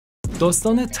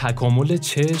داستان تکامل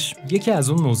چشم یکی از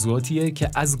اون موضوعاتیه که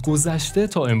از گذشته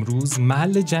تا امروز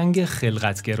محل جنگ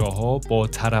خلقتگراها با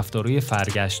طرفدارای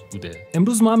فرگشت بوده.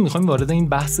 امروز ما هم میخوایم وارد این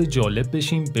بحث جالب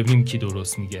بشیم، ببینیم کی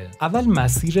درست میگه. اول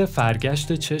مسیر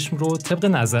فرگشت چشم رو طبق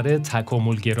نظر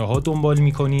تکاملگراها دنبال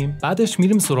میکنیم، بعدش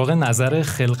میریم سراغ نظر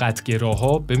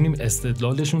خلقتگراها ببینیم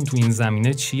استدلالشون تو این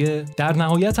زمینه چیه. در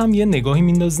نهایت هم یه نگاهی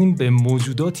میندازیم به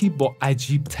موجوداتی با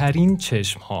عجیب ترین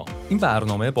چشم ها. این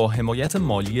برنامه با حمایت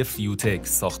مالی فیوتک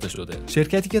ساخته شده،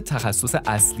 شرکتی که تخصص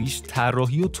اصلیش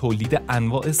طراحی و تولید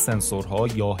انواع سنسورها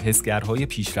یا حسگرهای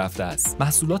پیشرفته است.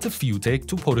 محصولات فیوتک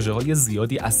تو پروژه‌های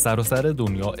زیادی از سراسر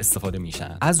دنیا استفاده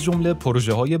میشن، از جمله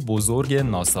پروژه‌های بزرگ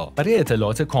ناسا. برای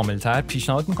اطلاعات کاملتر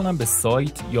پیشنهاد میکنم به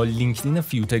سایت یا لینکدین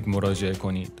فیوتک مراجعه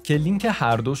کنید که لینک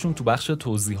هر دوشون تو بخش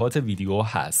توضیحات ویدیو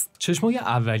هست. چشمای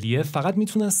اولیه فقط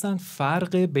میتونستن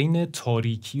فرق بین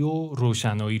تاریکی و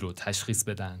روشنایی رو تشخیص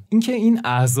بدن. اینکه این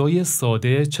اعضای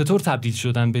ساده چطور تبدیل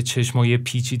شدن به چشمای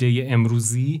پیچیده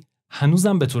امروزی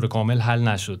هنوزم به طور کامل حل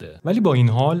نشده. ولی با این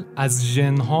حال از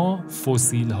ژن‌ها،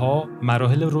 فسیل‌ها،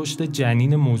 مراحل رشد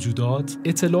جنین موجودات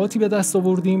اطلاعاتی به دست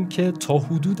آوردیم که تا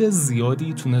حدود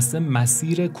زیادی تونسته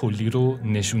مسیر کلی رو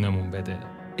نشونمون بده.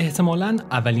 احتمالاً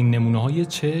اولین نمونه‌های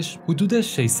چشم حدود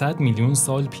 600 میلیون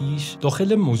سال پیش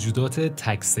داخل موجودات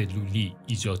تک‌سلولی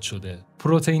ایجاد شده.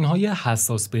 پروتئین‌های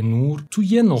حساس به نور تو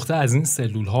یه نقطه از این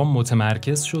سلول‌ها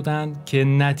متمرکز شدن که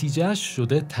نتیجهش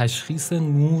شده تشخیص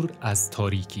نور از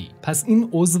تاریکی. پس این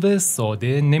عضو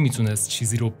ساده نمیتونست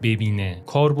چیزی رو ببینه.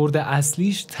 کاربرد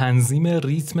اصلیش تنظیم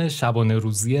ریتم شبانه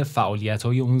روزی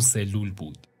فعالیت‌های اون سلول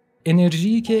بود.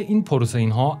 انرژی که این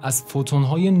پروتئین‌ها از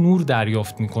فوتون‌های نور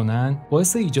دریافت می‌کنن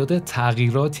باعث ایجاد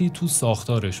تغییراتی تو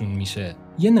ساختارشون میشه.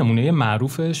 یه نمونه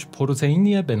معروفش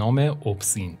پروتئینیه به نام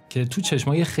اپسین که تو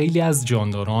چشمای خیلی از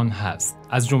جانداران هست،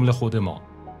 از جمله خود ما.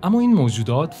 اما این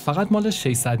موجودات فقط مال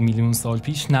 600 میلیون سال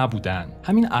پیش نبودن،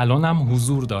 همین الان هم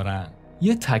حضور دارن.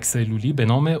 یه تک‌سلولی به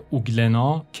نام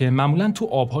اوگلنا که معمولاً تو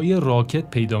آبهای راکت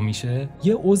پیدا میشه،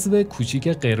 یه عضو کوچیک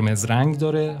قرمز رنگ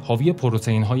داره حاوی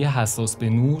پروتئین‌های حساس به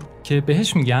نور که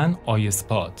بهش میگن آی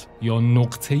اسپات یا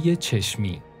نقطه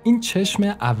چشمی. این چشم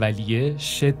اولیه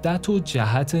شدت و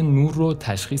جهت نور رو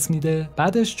تشخیص میده،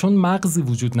 بعدش چون مغزی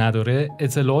وجود نداره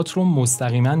اطلاعات رو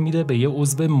مستقیما میده به یه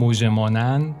عضو موژه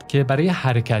مانند که برای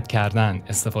حرکت کردن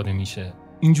استفاده میشه.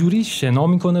 اینجوری شنا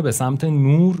میکنه به سمت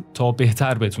نور تا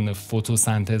بهتر بتونه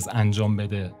فتوسنتز انجام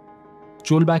بده.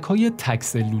 جلبک‌های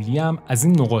تک‌سلولی هم از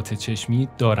این نقاط چشمی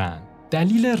دارن.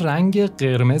 دلیل رنگ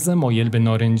قرمز مایل به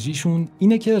نارنجیشون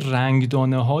اینه که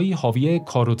رنگدانه‌های حاوی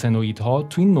کاروتنوئیدها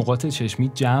تو این نقاط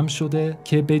چشمی جمع شده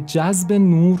که به جذب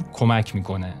نور کمک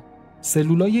میکنه.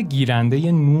 سلولای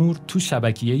گیرنده نور تو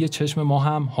شبکیه چشم ما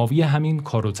هم حاوی همین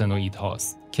کاروتنوئید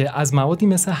هاست که از موادی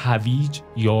مثل هویج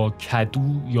یا کدو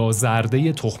یا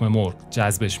زرده تخم مرغ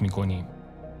جذبش میکنیم.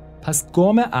 پس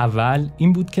گام اول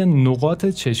این بود که نقاط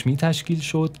چشمی تشکیل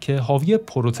شد که حاوی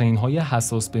پروتئین‌های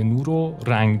حساس به نور و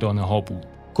رنگدانه ها بود.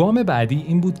 گام بعدی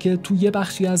این بود که تو یه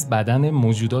بخشی از بدن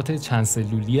موجودات چند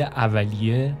سلولی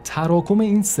اولیه تراکم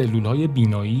این سلول‌های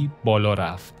بینایی بالا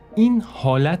رفت. این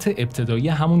حالت ابتدایی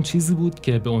همون چیزی بود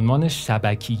که به عنوان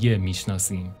شبکیه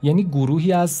میشناسیم، یعنی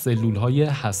گروهی از سلول‌های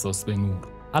حساس به نور.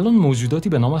 الان موجوداتی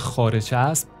به نام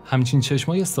خارچسب همچین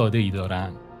چشمای ساده‌ای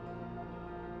دارن.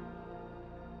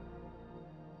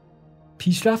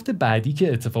 پیشرفت بعدی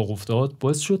که اتفاق افتاد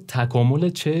باعث شد تکامل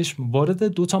چشم وارد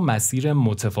دو تا مسیر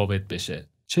متفاوت بشه: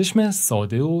 چشم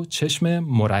ساده و چشم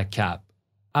مرکب.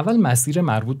 اول مسیر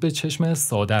مربوط به چشم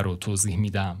ساده رو توضیح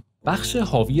میدم. بخش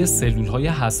حاوی سلول‌های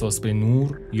حساس به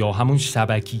نور یا همون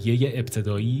شبکیه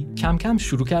ابتدایی کم کم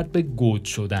شروع کرد به گود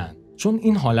شدن، چون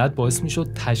این حالت باعث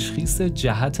میشد تشخیص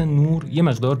جهت نور یه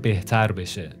مقدار بهتر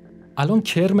بشه. الان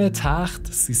کرم تخت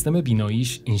سیستم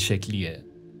بیناییش این شکلیه.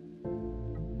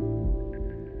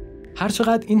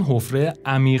 هرچقدر این حفره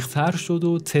عمیق‌تر شد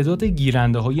و تعداد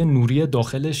گیرنده‌های نوری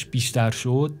داخلش بیشتر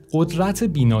شد، قدرت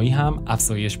بینایی هم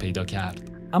افزایش پیدا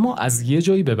کرد. اما از یه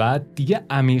جایی به بعد دیگه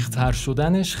عمیق‌تر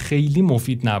شدنش خیلی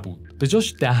مفید نبود. به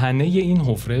جاش دهنه این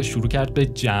حفره شروع کرد به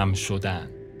جمع شدن.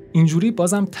 اینجوری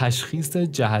بازم تشخیص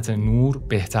جهت نور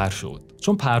بهتر شد،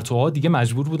 چون پرتوها دیگه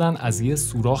مجبور بودن از یه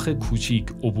سوراخ کوچیک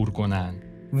عبور کنن.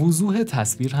 وضوح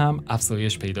تصویر هم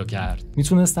افزایش پیدا کرد.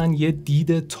 میتونستن یه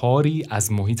دید تاری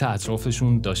از محیط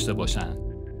اطرافشون داشته باشن.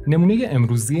 نمونه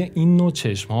امروزی این نوع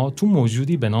چشم‌ها تو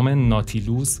موجودی به نام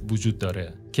ناتیلوس وجود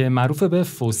داره که معروف به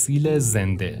فسیل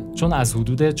زنده، چون از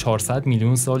حدود 400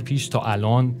 میلیون سال پیش تا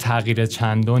الان تغییر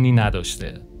چندانی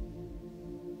نداشته.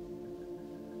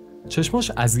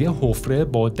 چشماش از یه حفره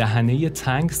با دهنه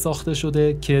تنگ ساخته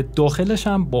شده که داخلش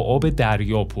هم با آب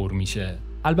دریا پر میشه.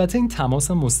 البته این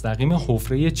تماس مستقیم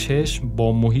حفره چشم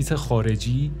با محیط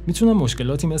خارجی میتونه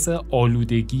مشکلاتی مثل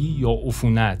آلودگی یا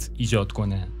عفونت ایجاد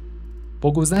کنه.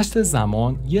 با گذشت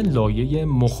زمان یه لایه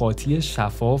مخاطی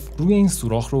شفاف روی این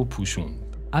سوراخ رو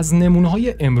پوشوند. از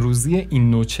نمونه‌های امروزی این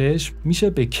نوع چشم میشه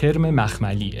به کرم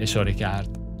مخملی اشاره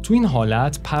کرد. تو این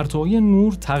حالت پرتوهای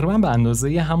نور تقریباً به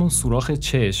اندازه همون سوراخ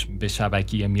چشم به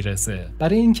شبکیه میرسه.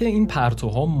 برای اینکه این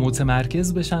پرتوها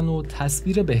متمرکز بشن و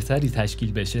تصویر بهتری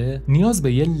تشکیل بشه، نیاز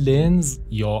به یه لنز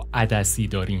یا عدسی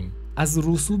داریم. از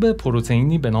رسوب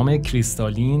پروتئینی به نام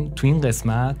کریستالین تو این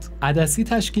قسمت عدسی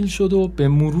تشکیل شد و به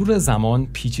مرور زمان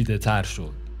پیچیده‌تر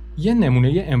شد. یه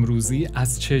نمونه امروزی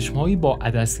از چشم‌هایی با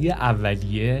عدسی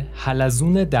اولیه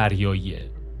حلزون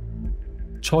دریاییه.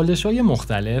 چالش‌های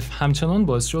مختلف همچنان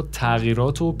باعث شد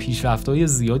تغییرات و پیشرفت‌های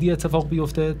زیادی اتفاق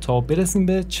بیفته تا برسیم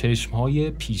به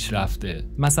چشم‌های پیشرفته.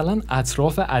 مثلا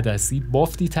اطراف عدسی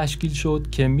بافتی تشکیل شد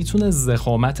که میتونه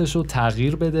ضخامتش رو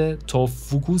تغییر بده تا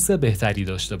فوکوس بهتری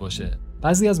داشته باشه.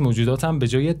 بعضی از موجودات هم به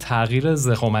جای تغییر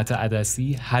ضخامت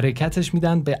عدسی حرکتش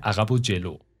میدن به عقب و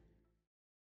جلو.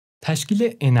 تشکیل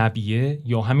عنبیه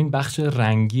یا همین بخش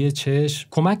رنگی چشم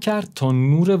کمک کرد تا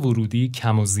نور ورودی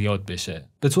کم و زیاد بشه.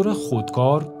 به طور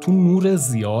خودکار تو نور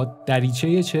زیاد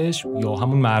دریچه چشم یا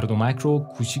همون مردمک رو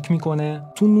کوچیک میکنه،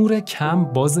 تو نور کم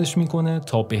بازش میکنه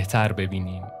تا بهتر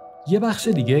ببینیم. یه بخش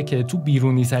دیگه که تو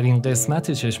بیرونی ترین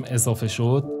قسمت چشم اضافه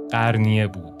شد قرنیه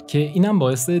بود که اینم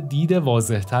باعث دید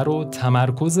واضح‌تر و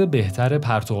تمرکز بهتر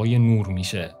پرتوهای نور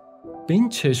میشه. به این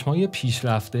چشم‌های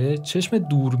پیشرفته چشم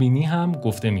دوربینی هم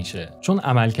گفته میشه، چون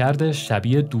عملکرد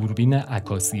شبیه دوربین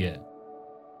عکاسیه.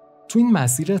 تو این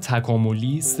مسیر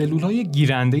تکاملی سلول‌های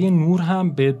گیرنده نور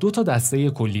هم به 2 دسته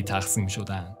کلی تقسیم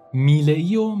شدن: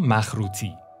 میله‌ای و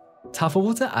مخروطی.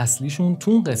 تفاوت اصلیشون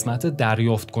تو اون قسمت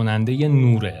دریافت کننده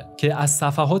نوره که از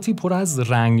صفحاتی پر از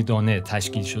رنگدانه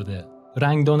تشکیل شده.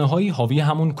 رنگدانه‌هایی حاوی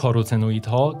همون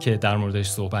کاروتنوئیدها که در موردش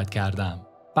صحبت کردم.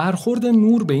 برخورد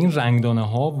نور به این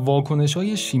رنگدانه‌ها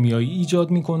واکنش‌های شیمیایی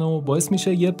ایجاد میکنه و باعث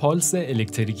میشه یه پالس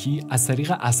الکتریکی از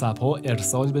طریق عصب‌ها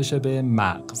ارسال بشه به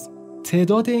مغز.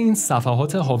 تعداد این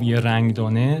صفحات حاوی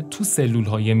رنگدانه تو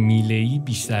سلول‌های میله‌ای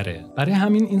بیشتره. برای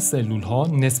همین این سلول‌ها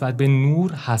نسبت به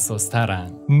نور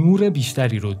حساس‌ترن. نور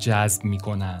بیشتری رو جذب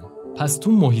میکنن. پس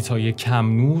تو محیط‌های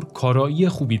کم نور کارایی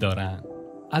خوبی دارن.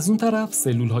 از اون طرف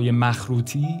سلول‌های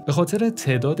مخروطی به خاطر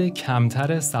تعداد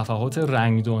کمتر صفحات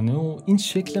رنگدانه و این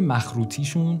شکل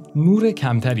مخروطیشون نور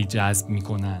کمتری جذب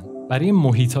میکنن. برای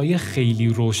محیط‌های خیلی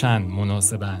روشن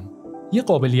مناسبن. یه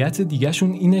قابلیت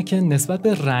دیگه‌شون اینه که نسبت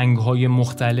به رنگ‌های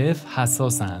مختلف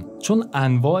حساسن، چون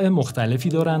انواع مختلفی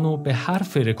دارن و به هر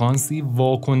فرکانسی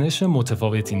واکنش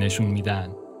متفاوتی نشون میدن.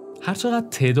 هرچقدر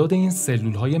تعداد این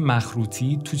سلول‌های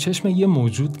مخروطی تو چشم یه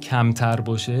موجود کمتر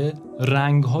باشه،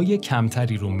 رنگ‌های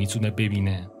کمتری رو میتونه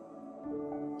ببینه.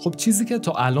 خب چیزی که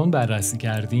تا الان بررسی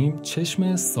کردیم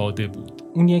چشم ساده بود.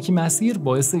 اون یکی مسیر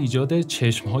باعث ایجاد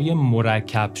چشم‌های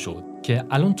مرکب شد که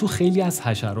الان تو خیلی از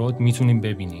حشرات میتونیم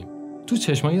ببینیم. تو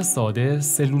چشمای ساده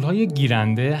سلول‌های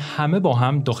گیرنده همه با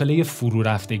هم داخل یه فرو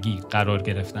رفتگی قرار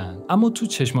گرفتن، اما تو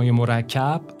چشمای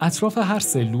مرکب اطراف هر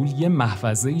سلول یه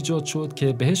محفظه ایجاد شد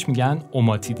که بهش میگن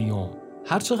اوماتیدیوم.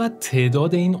 هرچقدر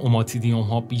تعداد این اوماتیدیوم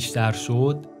ها بیشتر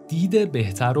شد، دید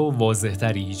بهتر و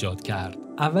واضح‌تری ایجاد کرد.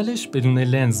 اولش بدون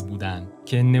لنز بودن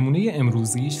که نمونه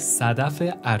امروزیش صدف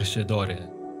عرشه داره.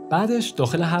 بعدش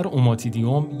داخل هر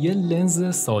اوماتیدیوم یه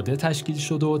لنز ساده تشکیل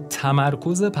شد و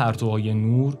تمرکز پرتوهای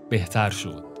نور بهتر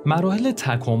شد. مراحل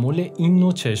تکامل این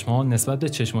نوع چشم‌ها نسبت به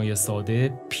چشم‌های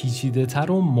ساده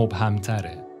پیچیده‌تر و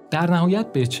مبهم‌تره. در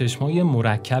نهایت به چشم‌های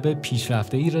مرکب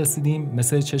پیشرفته‌ای رسیدیم،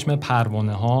 مثل چشم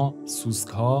پروانه‌ها،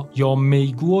 سوسک‌ها یا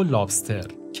میگو و لابستر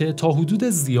که تا حدود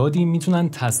زیادی میتونن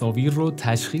تصاویر رو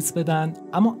تشخیص بدن،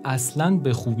 اما اصلاً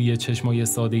به خوبی چشم‌های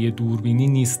ساده دوربینی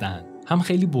نیستن. هم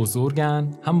خیلی بزرگن،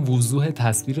 هم وضوح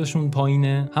تصویرشون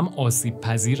پایینه، هم آسیب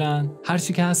پذیرن.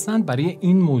 هرچی که هستن برای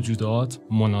این موجودات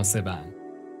مناسبن.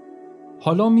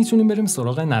 حالا میتونیم بریم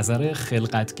سراغ نظر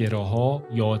خلقتگراها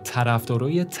یا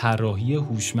طرفدارای طراحی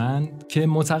هوشمند که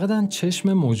معتقدن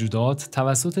چشم موجودات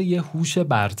توسط یه هوش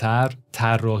برتر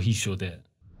طراحی شده.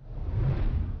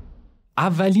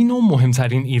 اولین و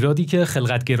مهمترین ایرادی که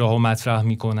خلقتگراها مطرح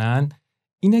میکنن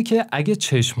اینه که اگه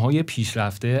چشم‌های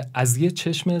پیشرفته از یه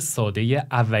چشم ساده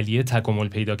اولیه تکامل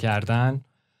پیدا کردن،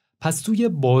 پس توی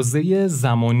بازه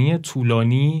زمانی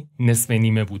طولانی نصف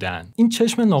نیمه بودن. این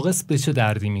چشم ناقص به چه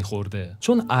دردی میخورده؟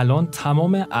 چون الان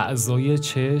تمام اعضای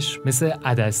چشم مثل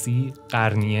عدسی،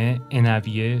 قرنیه،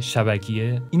 عنبیه،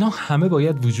 شبکیه اینا همه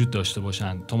باید وجود داشته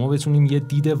باشن تا ما بتونیم یه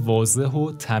دید واضح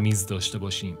و تمیز داشته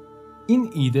باشیم. این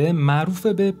ایده معروف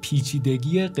به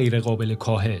پیچیدگی غیرقابل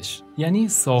کاهش، یعنی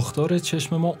ساختار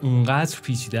چشم ما اونقدر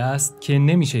پیچیده است که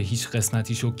نمیشه هیچ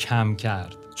قسمتیشو کم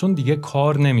کرد، چون دیگه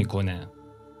کار نمیکنه.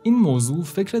 این موضوع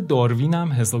فکر داروین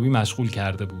هم حسابی مشغول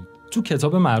کرده بود. تو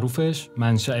کتاب معروفش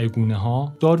منشأ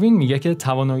گونه‌ها، داروین میگه که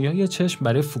توانایی‌های چشم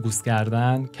برای فوکوس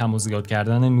کردن، کم و زیاد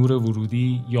کردن نور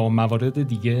ورودی یا موارد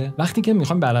دیگه وقتی که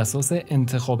میخوایم بر اساس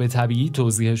انتخاب طبیعی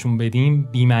توضیحشون بدیم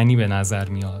بی‌معنی به نظر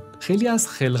میاد. خیلی از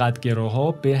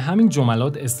خلقتگراها به همین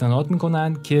جملات استناد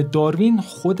میکنن که داروین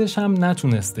خودش هم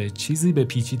نتونسته چیزی به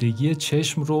پیچیدگی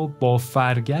چشم رو با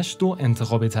فرگشت و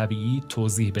انتخاب طبیعی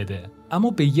توضیح بده، اما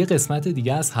به یه قسمت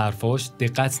دیگه از حرفاش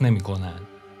دقت نمیکنن.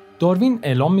 داروین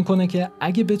اعلام میکنه که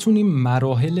اگه بتونیم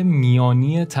مراحل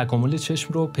میانی تکامل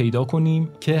چشم رو پیدا کنیم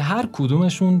که هر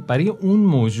کدومشون برای اون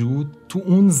موجود تو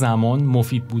اون زمان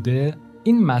مفید بوده،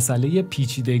 این مسئله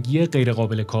پیچیدگی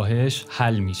غیرقابل کاهش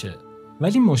حل میشه.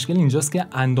 ولی مشکل اینجاست که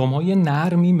اندامهای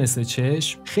نرمی مثل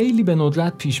چشم خیلی به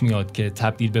ندرت پیش میاد که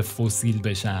تبدیل به فسیل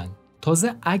بشن.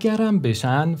 تازه اگرم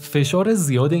بشن، فشار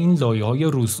زیاد این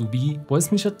لایه‌های رسوبی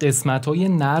باعث میشه قسمت‌های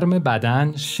نرم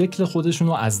بدن شکل خودشون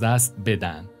رو از دست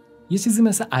بدن. یه چیزی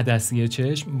مثل عدسی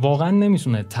چشم واقعا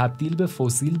نمیتونه تبدیل به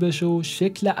فسیل بشه و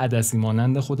شکل عدسی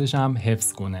مانند خودش هم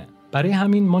حفظ کنه. برای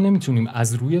همین ما نمیتونیم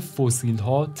از روی فسیل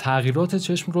ها تغییرات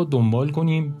چشم رو دنبال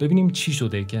کنیم ببینیم چی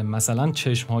شده که مثلا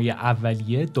چشم های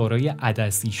اولیه دارای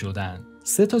عدسی شدن.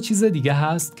 3 چیز دیگه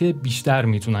هست که بیشتر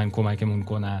میتونن کمکمون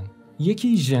کنن.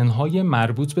 یکی ژن‌های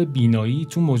مربوط به بینایی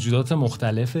تو موجودات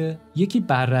مختلفه، یکی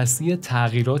بررسی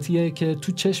تغییراتیه که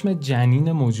تو چشم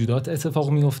جنین موجودات اتفاق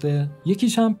میفته،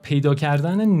 یکیش هم پیدا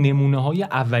کردن نمونه‌های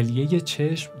اولیه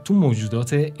چشم تو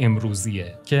موجودات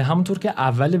امروزیه که همونطور که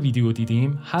اول ویدیو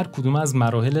دیدیم هر کدوم از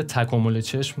مراحل تکامل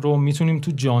چشم رو میتونیم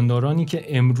تو جاندارانی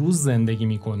که امروز زندگی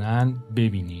میکنن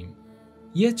ببینیم.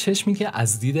 یه چشمی که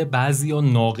از دید بعضیا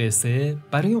ناقصه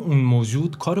برای اون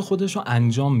موجود کار خودش رو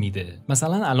انجام میده.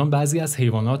 مثلا الان بعضی از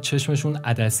حیوانات چشمشون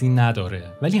عدسی نداره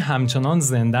ولی همچنان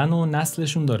زندن و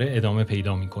نسلشون داره ادامه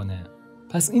پیدا میکنه.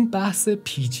 پس این بحث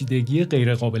پیچیدگی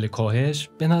غیرقابل کاهش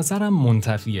به نظرم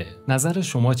منتفیه. نظر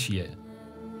شما چیه؟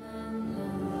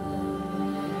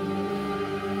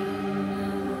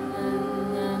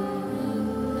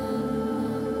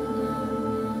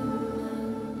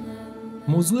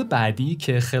 موضوع بعدی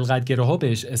که خلقتگراها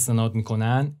بهش استناد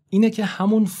میکنن اینه که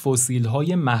همون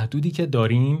فسیل‌های محدودی که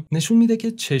داریم نشون میده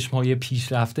که چشم‌های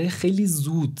پیشرفته خیلی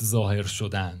زود ظاهر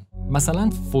شدن. مثلا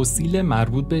فسیل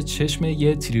مربوط به چشم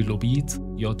یه تریلوبیت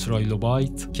یا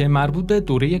ترایلوبایت که مربوط به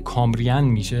دوره کامبریان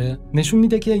میشه نشون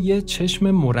میده که یه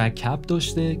چشم مرکب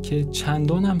داشته که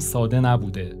چندان هم ساده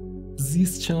نبوده.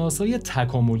 زیستشناسای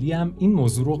تکاملی هم این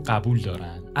موضوع رو قبول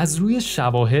دارن. از روی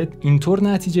شواهد اینطور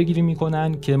نتیجه گیری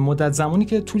میکنن که مدت زمانی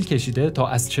که طول کشیده تا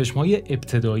از چشمهای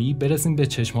ابتدایی برسیم به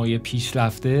چشمهای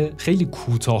پیشرفته خیلی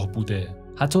کوتاه بوده،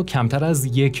 حتی کمتر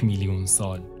از 1 میلیون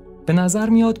سال. به نظر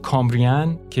میاد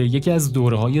کامبریان که یکی از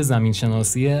دوره‌های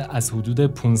زمینشناسی از حدود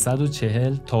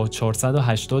 540 تا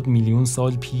 480 میلیون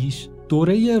سال پیش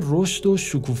دوره رشد و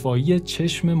شکوفایی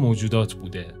چشم موجودات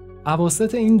بوده.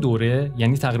 اواسط این دوره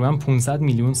یعنی تقریباً 500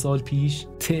 میلیون سال پیش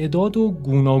تعداد و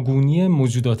گوناگونی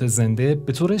موجودات زنده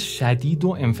به طور شدید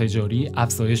و انفجاری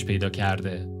افزایش پیدا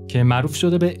کرده که معروف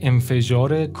شده به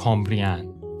انفجار کامبریان.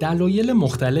 دلایل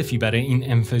مختلفی برای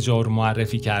این انفجار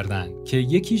معرفی کردن که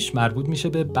یکیش مربوط میشه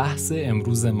به بحث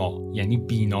امروز ما یعنی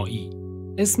بینایی.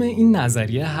 اسم این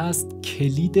نظریه هست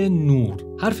کلید نور.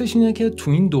 حرفش اینه که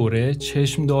تو این دوره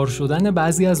چشمدار شدن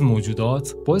بعضی از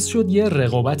موجودات باعث شد یه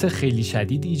رقابت خیلی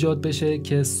شدید ایجاد بشه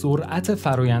که سرعت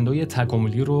فرآیندهای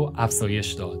تکاملی رو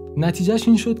افزایش داد. نتیجهش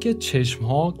این شد که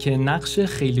چشم‌ها که نقش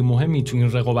خیلی مهمی تو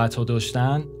این رقابت‌ها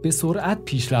داشتن به سرعت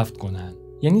پیشرفت کنن.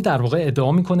 یعنی در واقع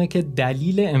ادعا میکنه که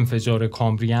دلیل انفجار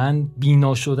کامبریان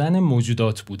بینا شدن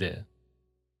موجودات بوده.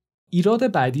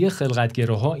 ایراد بعدی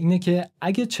خلقتگراها اینه که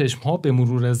اگه چشم‌ها به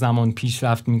مرور زمان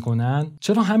پیشرفت میکنن،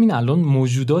 چرا همین الان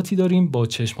موجوداتی داریم با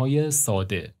چشم‌های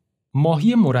ساده؟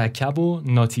 ماهی مرکب و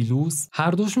ناتیلوس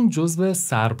هر دوشون جزو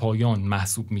سرپایان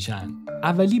محسوب میشن.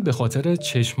 اولی به خاطر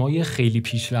چشمای خیلی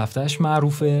پیشرفتش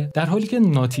معروفه، در حالی که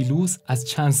ناتیلوس از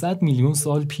چند صد میلیون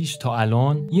سال پیش تا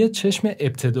الان یه چشم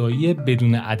ابتدایی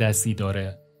بدون عدسی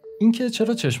داره. اینکه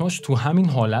چرا چشماش تو همین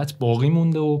حالت باقی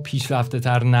مونده و پیشرفته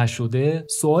تر نشده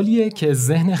سوالیه که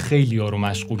ذهن خیلی‌ها رو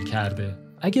مشغول کرده.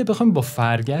 اگه بخوایم با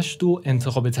فرگشت و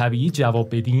انتخاب طبیعی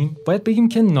جواب بدیم، باید بگیم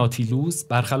که ناتیلوس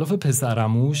برخلاف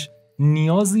پسرعموش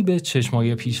نیازی به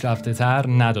چشمای پیشرفته تر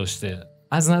نداشته.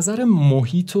 از نظر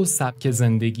محیط و سبک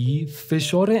زندگی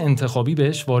فشار انتخابی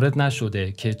بهش وارد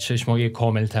نشده که چشمای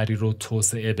کاملتری رو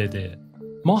توسعه بده.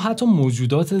 ما حتی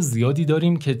موجودات زیادی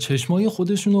داریم که چشمای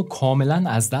خودشونو کاملا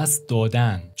از دست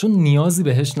دادن چون نیازی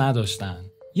بهش نداشتن.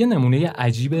 یه نمونه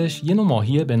عجیبش یه نوع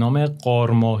ماهیه به نام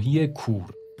قارماهی کور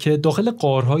که داخل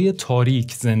غارهای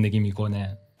تاریک زندگی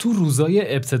میکنه. تو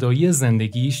روزای ابتدایی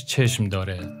زندگیش چشم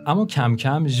داره، اما کم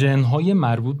کم ژن‌های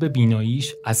مربوط به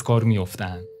بیناییش از کار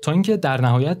میافتن تا اینکه در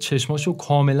نهایت چشماشو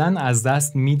کاملا از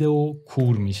دست میده و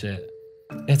کور میشه.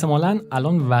 احتمالاً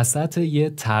الان وسط یه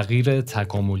تغییر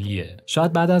تکاملیه.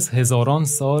 شاید بعد از هزاران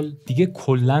سال دیگه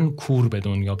کلاً کور به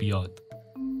دنیا بیاد.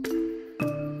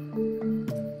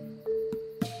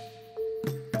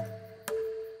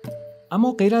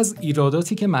 اما غیر از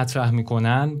ایراداتی که مطرح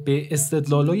میکنن، به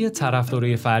استدلالای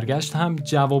طرفدارای فرگشت هم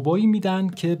جوابایی میدن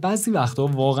که بعضی وقتا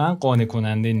واقعا قانع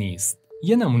کننده نیست.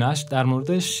 یه نمونهش در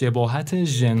مورد شباهت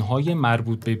ژن‌های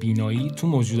مربوط به بینایی تو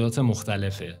موجودات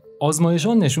مختلفه.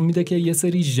 آزمایش‌ها نشون میده که یه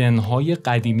سری ژن‌های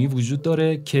قدیمی وجود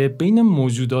داره که بین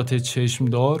موجودات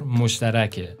چشمدار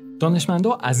مشترکه.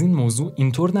 دانشمندا از این موضوع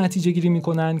اینطور نتیجه گیری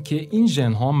میکنن که این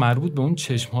ژن‌ها مربوط به اون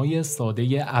چشم‌های ساده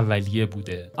اولیه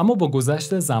بوده، اما با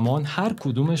گذشت زمان هر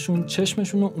کدومشون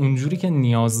چشمشون رو اونجوری که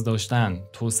نیاز داشتن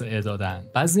توسعه دادن.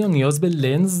 بعضیا نیاز به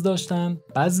لنز داشتن،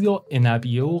 بعضیا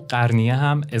عنبیه و قرنیه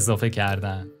هم اضافه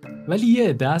کردن. ولی یه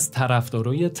عده از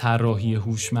طرفدارای طراحی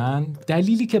هوشمند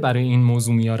دلیلی که برای این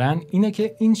موضوع میارن اینه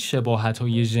که این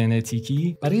شباهت‌های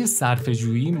ژنتیکی برای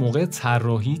صرفه‌جویی موقع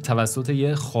طراحی توسط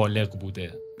یه خالق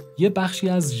بوده. یه بخشی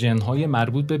از ژن‌های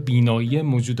مربوط به بینایی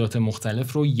موجودات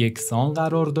مختلف رو یکسان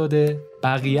قرار داده،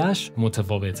 بقیه‌اش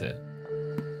متفاوته.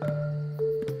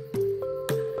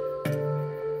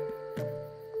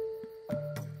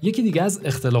 یکی دیگه از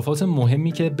اختلافات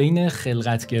مهمی که بین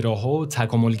خلقتگراها و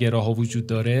تکاملگراها وجود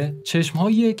داره،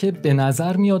 چشم‌هاییه که به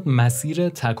نظر میاد مسیر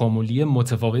تکاملی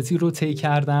متفاوتی رو طی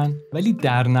کردن ولی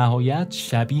در نهایت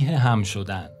شبیه هم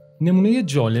شدن. نمونه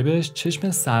جالبش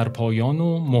چشم سرپایان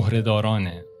و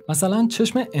مهره‌دارانه. مثلا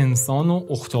چشم انسان و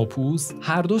اختاپوس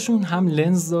هر دوشون هم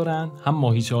لنز دارن، هم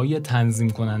ماهیچه‌های تنظیم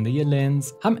کننده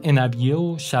لنز، هم عنبیه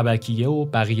و شبکیه و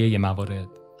بقیه موارد.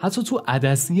 حتی تو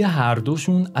عدسی هر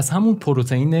دوشون از همون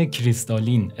پروتئین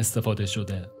کریستالین استفاده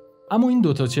شده. اما این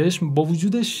دوتا چشم با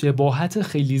وجود شباهت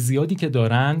خیلی زیادی که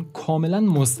دارن کاملا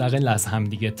مستقل از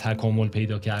همدیگه تکامل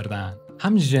پیدا کردن.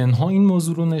 هم ژن‌ها این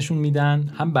موضوع رو نشون میدن،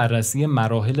 هم بررسی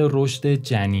مراحل رشد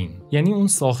جنین. یعنی اون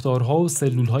ساختارها و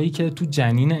سلول‌هایی که تو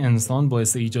جنین انسان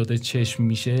باعث ایجاد چشم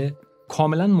میشه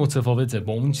کاملا متفاوته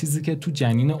با اون چیزی که تو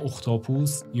جنین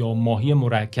اختاپوس یا ماهی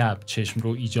مرکب چشم رو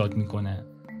ایجاد میکنه.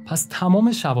 پس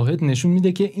تمام شواهد نشون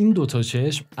میده که این دوتا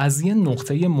چشم از یه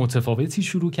نقطه متفاوتی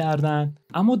شروع کردن،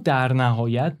 اما در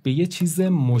نهایت به یه چیز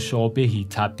مشابهی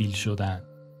تبدیل شدن.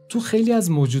 تو خیلی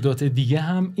از موجودات دیگه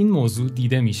هم این موضوع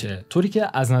دیده میشه، طوری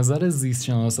که از نظر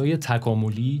زیستشناسای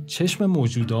تکاملی چشم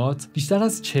موجودات بیشتر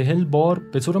از 40 بار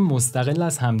به طور مستقل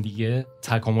از همدیگه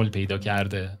تکامل پیدا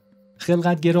کرده.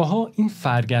 خلقتگراها این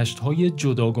فرگشت‌های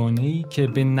جداگانه‌ای که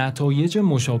به نتایج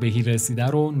مشابهی رسیده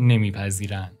رو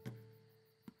نمیپذیرن.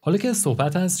 حالا که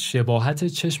صحبت از شباهت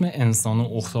چشم انسان و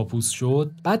اختاپوس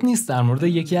شد، بد نیست در مورد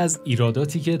یکی از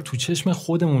ایراداتی که تو چشم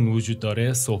خودمون وجود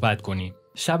داره صحبت کنیم.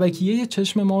 شبکیه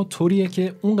چشم ما طوریه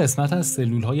که اون قسمت از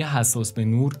سلول‌های حساس به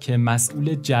نور که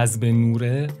مسئول جذب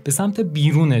نوره به سمت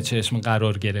بیرون چشم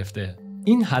قرار گرفته.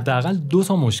 این حداقل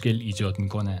 2 مشکل ایجاد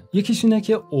میکنه. یکیش اینه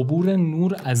که عبور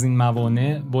نور از این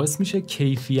موانع باعث میشه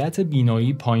کیفیت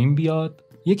بینایی پایین بیاد.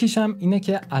 یکیش هم اینه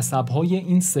که عصب‌های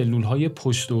این سلول‌های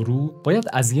پشت و رو باید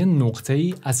از یه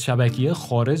نقطه‌ای از شبکیه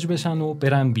خارج بشن و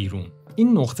برن بیرون.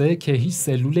 این نقطه که هیچ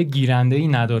سلول گیرنده‌ای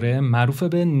نداره معروف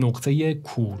به نقطه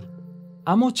کور.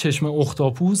 اما چشم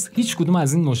اختاپوس هیچ کدوم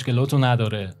از این مشکلات رو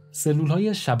نداره.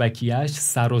 سلول‌های شبکیه‌اش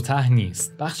سر و ته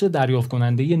نیست. بخش دریافت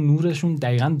کننده نورشون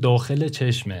دقیقاً داخل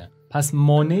چشمه. پس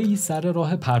مانعی سر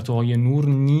راه پرتوهای نور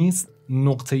نیست،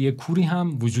 نقطه کوری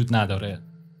هم وجود نداره.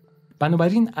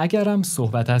 بنابراین اگرم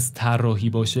صحبت از طراحی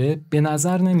باشه، به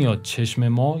نظر نمیاد چشم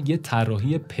ما یه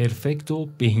طراحی پرفکت و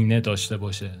بهینه داشته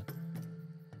باشه.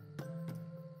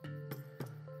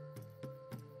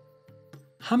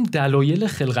 هم دلایل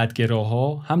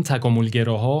خلقتگراها هم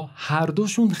تکاملگراها هر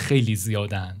دوشون خیلی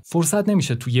زیادن. فرصت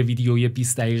نمیشه توی یه ویدیوی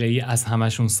 20 دقیقه‌ای از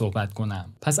همشون صحبت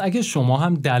کنم. پس اگه شما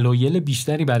هم دلایل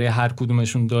بیشتری برای هر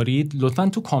کدومشون دارید، لطفاً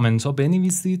تو کامنت ها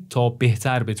بنویسید تا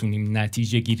بهتر بتونیم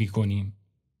نتیجه گیری کنیم.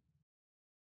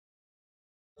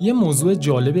 یه موضوع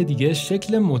جالب دیگه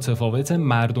شکل متفاوت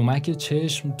مردمک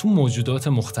چشم تو موجودات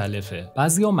مختلفه.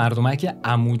 بعضیا مردمک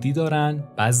عمودی دارن،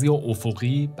 بعضیا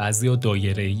افقی، بعضیا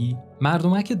دایره‌ای.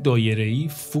 مردمک دایره‌ای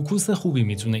فوکوس خوبی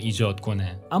میتونه ایجاد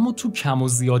کنه، اما تو کم و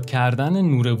زیاد کردن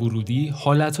نور ورودی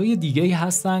حالتهای دیگه‌ای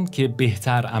هستن که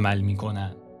بهتر عمل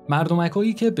میکنن.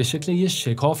 مردمکایی که به شکل یه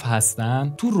شکاف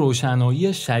هستن تو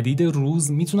روشنایی شدید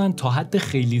روز میتونن تا حد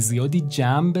خیلی زیادی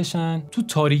جمع بشن، تو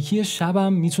تاریکی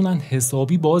شبم میتونن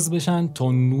حسابی باز بشن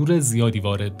تا نور زیادی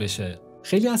وارد بشه.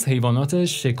 خیلی از حیوانات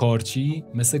شکارچی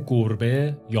مثل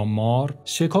گربه یا مار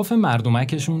شکاف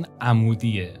مردمکشون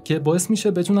عمودیه که باعث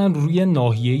میشه بتونن روی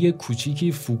ناحیه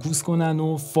کوچیکی فوکوس کنن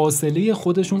و فاصله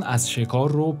خودشون از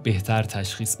شکار رو بهتر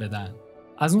تشخیص بدن.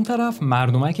 از اون طرف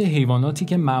مردمک حیواناتی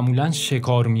که معمولاً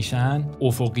شکار میشن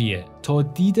افقیه تا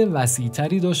دید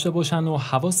وسیع‌تری داشته باشن و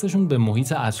حواسشون به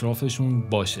محیط اطرافشون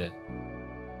باشه.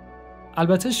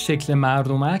 البته شکل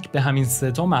مردمک به همین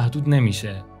سه تا محدود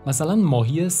نمیشه. مثلا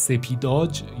ماهی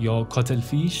سپیداج یا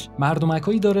کاتلفیش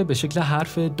مردمکایی داره به شکل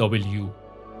حرف W.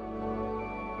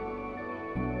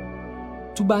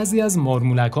 تو بعضی از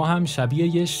مارمولک‌ها هم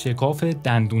شبیه یه شکاف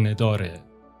دندونه داره.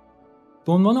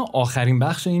 به عنوان آخرین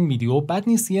بخش این ویدیو بد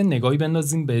نیست یه نگاهی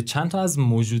بندازیم به چند تا از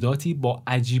موجوداتی با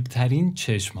عجیب‌ترین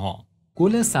چشم‌ها.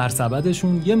 گل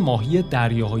سرسبدشون یه ماهی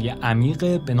دریاهای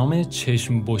عمیق به نام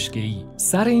چشم بشکه‌ای.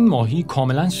 سر این ماهی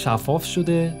کاملا شفاف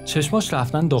شده، چشماش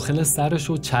رفتن داخل سرش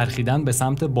و چرخیدن به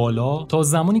سمت بالا تا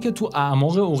زمانی که تو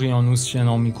اعماق اقیانوس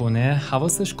شنا میکنه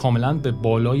حواسش کاملا به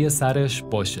بالای سرش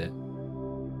باشه.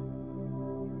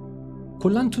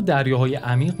 کلاً تو دریاهای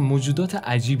عمیق موجودات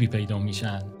عجیبی پیدا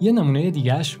میشن. یه نمونه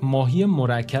دیگه‌اش ماهی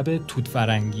مرکب توت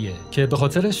فرنگیه که به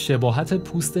خاطر شباهت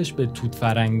پوستش به توت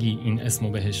فرنگی این اسمو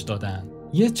بهش دادن.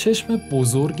 یه چشم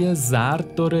بزرگ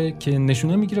زرد داره که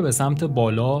نشونه میگیره به سمت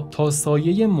بالا تا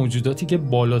سایه موجوداتی که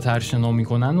بالاتر شنا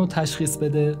میکنن رو تشخیص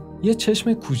بده. یه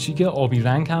چشم کوچیک آبی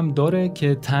رنگ هم داره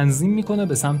که تنظیم میکنه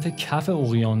به سمت کف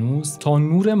اقیانوس تا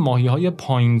نور ماهی‌های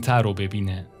پایین‌تر رو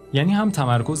ببینه. یعنی هم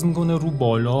تمرکز میکنه رو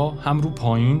بالا هم رو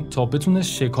پایین تا بتونه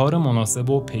شکار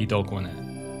مناسب رو پیدا کنه.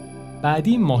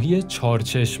 بعدی ماهی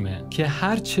چارچشمه که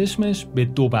هر چشمش به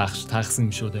 2 بخش تقسیم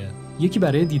شده. یکی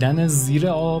برای دیدن زیر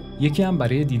آب، یکی هم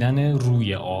برای دیدن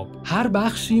روی آب. هر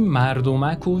بخشی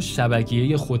مردمک و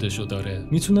شبکیه خودشو داره.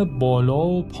 میتونه بالا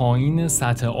و پایین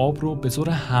سطح آب رو به طور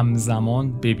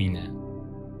همزمان ببینه.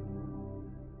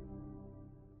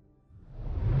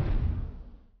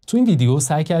 تو این ویدیو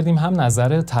سعی کردیم هم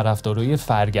نظر طرفدارای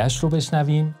فرگشت رو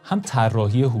بشنویم، هم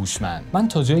طراحی هوشمند. من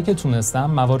تا جایی که تونستم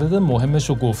موارد مهمش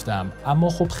رو گفتم، اما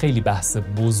خب خیلی بحث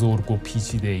بزرگ و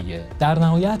پیچیده‌ایه. در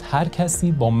نهایت هر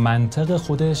کسی با منطق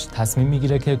خودش تصمیم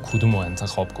میگیره که کدوم رو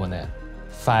انتخاب کنه،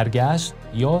 فرگشت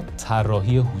یا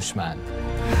طراحی هوشمند.